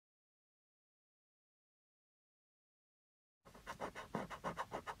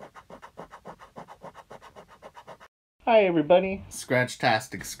Hi everybody,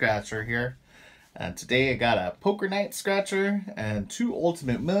 Scratchtastic Scratcher here. And today I got a Poker Night Scratcher and 2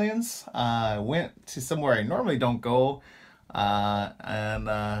 Ultimate Millions. I went to somewhere I normally don't go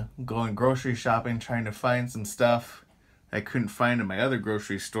and going grocery shopping, trying to find some stuff I couldn't find in my other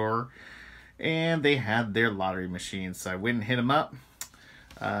grocery store. And they had their lottery machine, so I went and hit them up.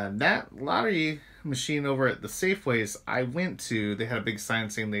 That lottery machine over at the Safeways I went to, they had a big sign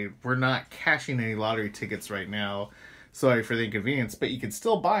saying they were not cashing any lottery tickets right now. Sorry for the inconvenience, but you can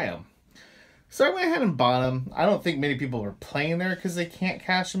still buy them. So I went ahead and bought them. I don't think many people were playing there because they can't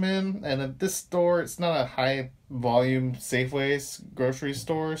cash them in. And at this store, it's not a high volume Safeways grocery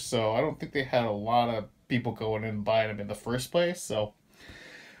store, so I don't think they had a lot of people going in and buying them in the first place. So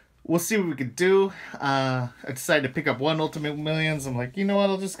we'll see what we can do. I decided to pick up 1 Ultimate Millions. I'm like, you know what?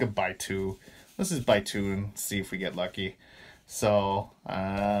 I'll just go buy 2. Let's just buy 2 and see if we get lucky. So,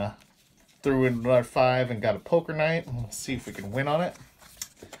 threw in another 5 and got a poker night. Let's see if we can win on it.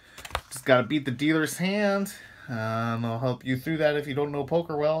 Just got to beat the dealer's hand. And I'll help you through that if you don't know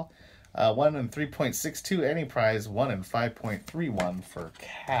poker well. 1 in 3.62 any prize. 1 in 5.31 for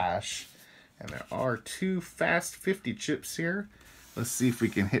cash. And there are 2 fast 50 chips here. Let's see if we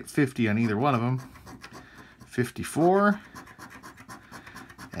can hit 50 on either one of them. 54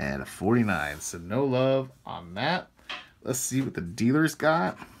 and a 49. So no love on that. Let's see what the dealer's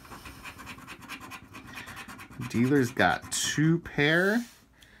got. Dealer's got 2 pair.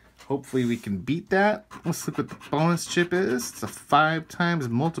 Hopefully we can beat that. Let's look what the bonus chip is. It's a 5 times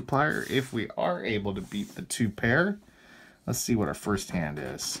multiplier if we are able to beat the 2 pair. Let's see what our first hand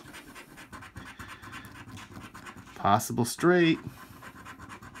is. Possible straight.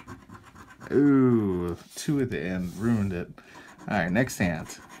 Ooh, 2 at the end, ruined it. Alright, next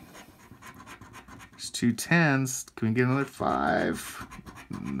hand. There's 2 10s. Can we get another 5?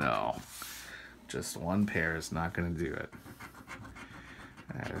 No. Just 1 pair is not going to do it.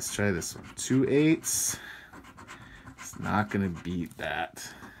 Alright, let's try this one. 2 8s. It's not going to beat that.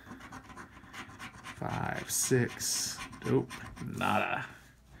 5 6. Nope, nada.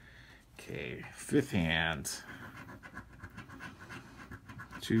 Okay, 5th hand.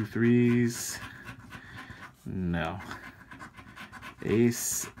 2 3s. No.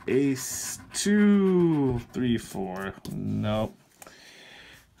 Ace, ace, 2 3 4. Nope.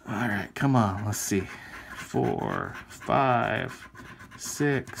 Alright, come on, let's see. 4 5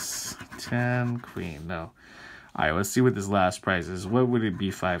 6 10, queen. No. Alright, let's see what this last prize is. What would it be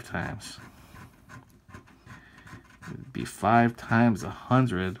 5 times? It would be 5 times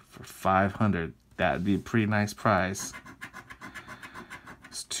 100 for 500. That would be a pretty nice prize.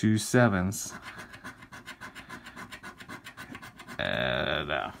 It's 2 7s.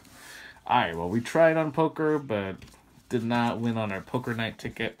 Alright, well, we tried on poker, but did not win on our poker night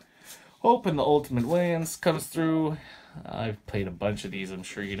ticket. Hoping the Ultimate Millions comes through. I've played a bunch of these. I'm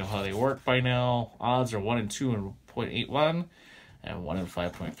sure you know how they work by now. Odds are 1 in 2 and 0.81 and 1 in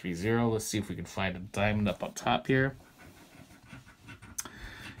 5.30. Let's see if we can find a diamond up on top here.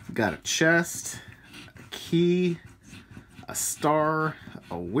 Got a chest, a key, a star,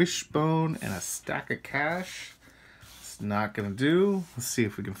 a wishbone, and a stack of cash. It's not gonna do. Let's see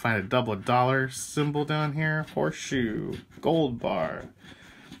if we can find a double dollar symbol down here. Horseshoe, gold bar,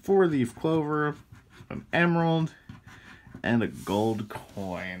 4-leaf clover, an emerald, and a gold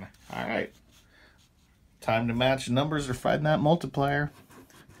coin. All right, time to match numbers or find that multiplier.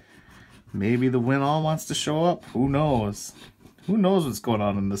 Maybe the win all wants to show up. Who knows? Who knows what's going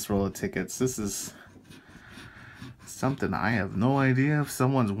on in this roll of tickets? This is something I have no idea if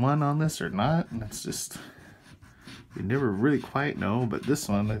someone's won on this or not. And it's just, you never really quite know. But this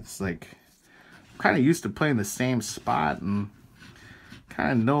one, it's like, I'm kind of used to playing the same spot and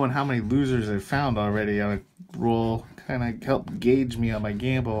kind of knowing how many losers I've found already on a roll. Kind of helped gauge me on my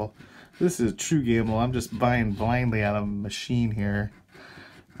gamble. This is a true gamble. I'm just buying blindly out of a machine here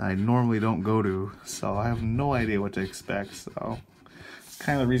I normally don't go to, so I have no idea what to expect. So it's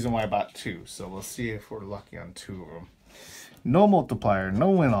kind of the reason why I bought 2. So we'll see if we're lucky on 2 of them. No multiplier, no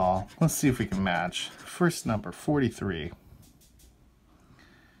win all. Let's see if we can match. First number, 43.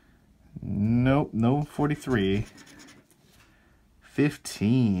 Nope, no 43.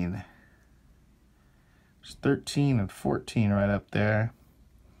 15. There's 13 and 14 right up there.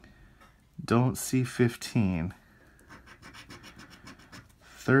 Don't see 15.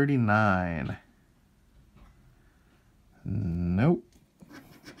 39. Nope.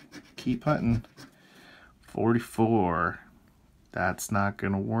 Keep hunting. 44. That's not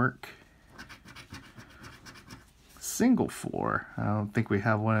gonna work. Single 4. I don't think we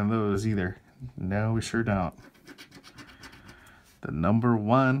have one of those either. No, we sure don't. The number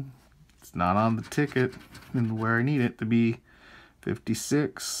 1, it's not on the ticket. and where I need it to be.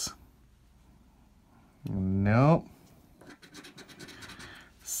 56. Nope.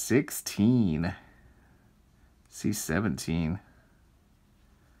 16. See 17.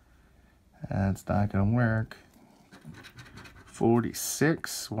 That's not gonna work.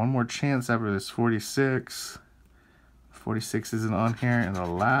 46. One more chance after this. 46. 46 isn't on here, and the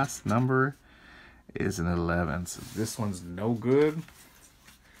last number is an 11. So this one's no good.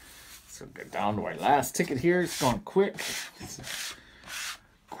 So get down to our last ticket here. It's going quick. It's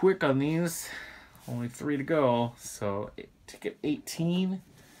quick on these. Only 3 to go. So ticket 18.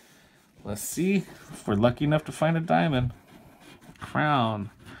 Let's see if we're lucky enough to find a diamond. Crown,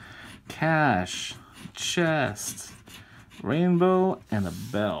 cash, chest, rainbow, and a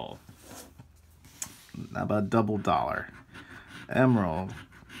bell. How about double dollar? Emerald,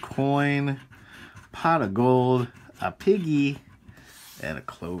 coin, pot of gold, a piggy, and a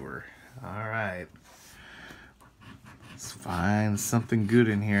clover. All right. Let's find something good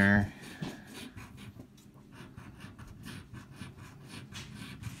in here.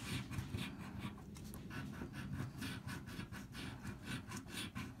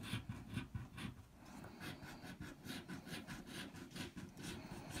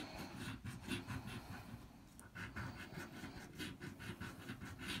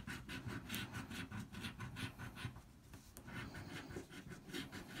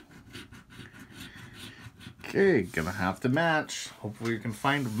 Okay, gonna have to match. Hopefully we can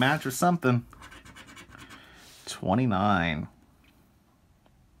find a match or something. 29.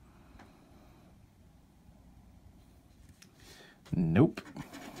 Nope.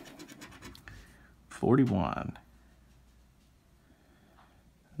 41.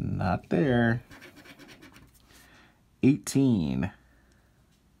 Not there. 18.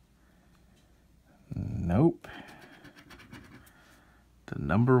 Nope. The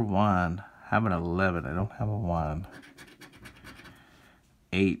number 1. I have an 11. I don't have a 1.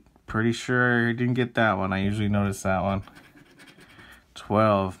 8. Pretty sure I didn't get that one. I usually notice that one.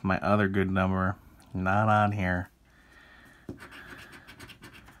 12. My other good number. Not on here.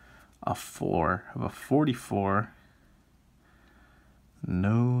 A 4. I have a 44.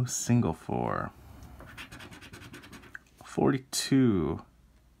 No single 4. 42.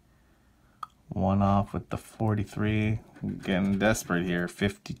 One off with the 43. I'm getting desperate here.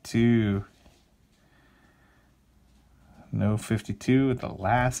 52. No 52 at the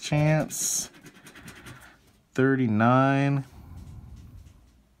last chance. 39.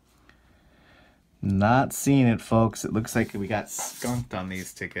 Not seeing it, folks. It looks like we got skunked on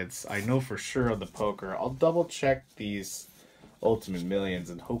these tickets. I know for sure on the poker. I'll double check these Ultimate Millions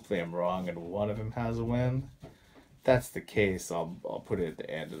and hopefully I'm wrong and one of them has a win. If that's the case, I'll put it at the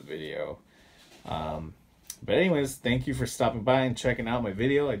end of the video. But anyways, thank you for stopping by and checking out my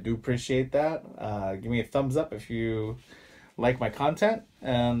video. I do appreciate that. Give me a thumbs up if you like my content,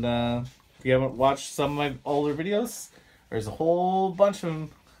 and if you haven't watched some of my older videos, there's a whole bunch of them.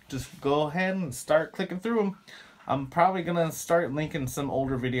 Just go ahead and start clicking through them. I'm probably gonna start linking some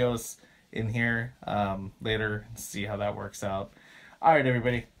older videos in here later and see how that works out. All right,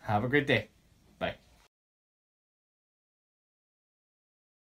 everybody, have a great day.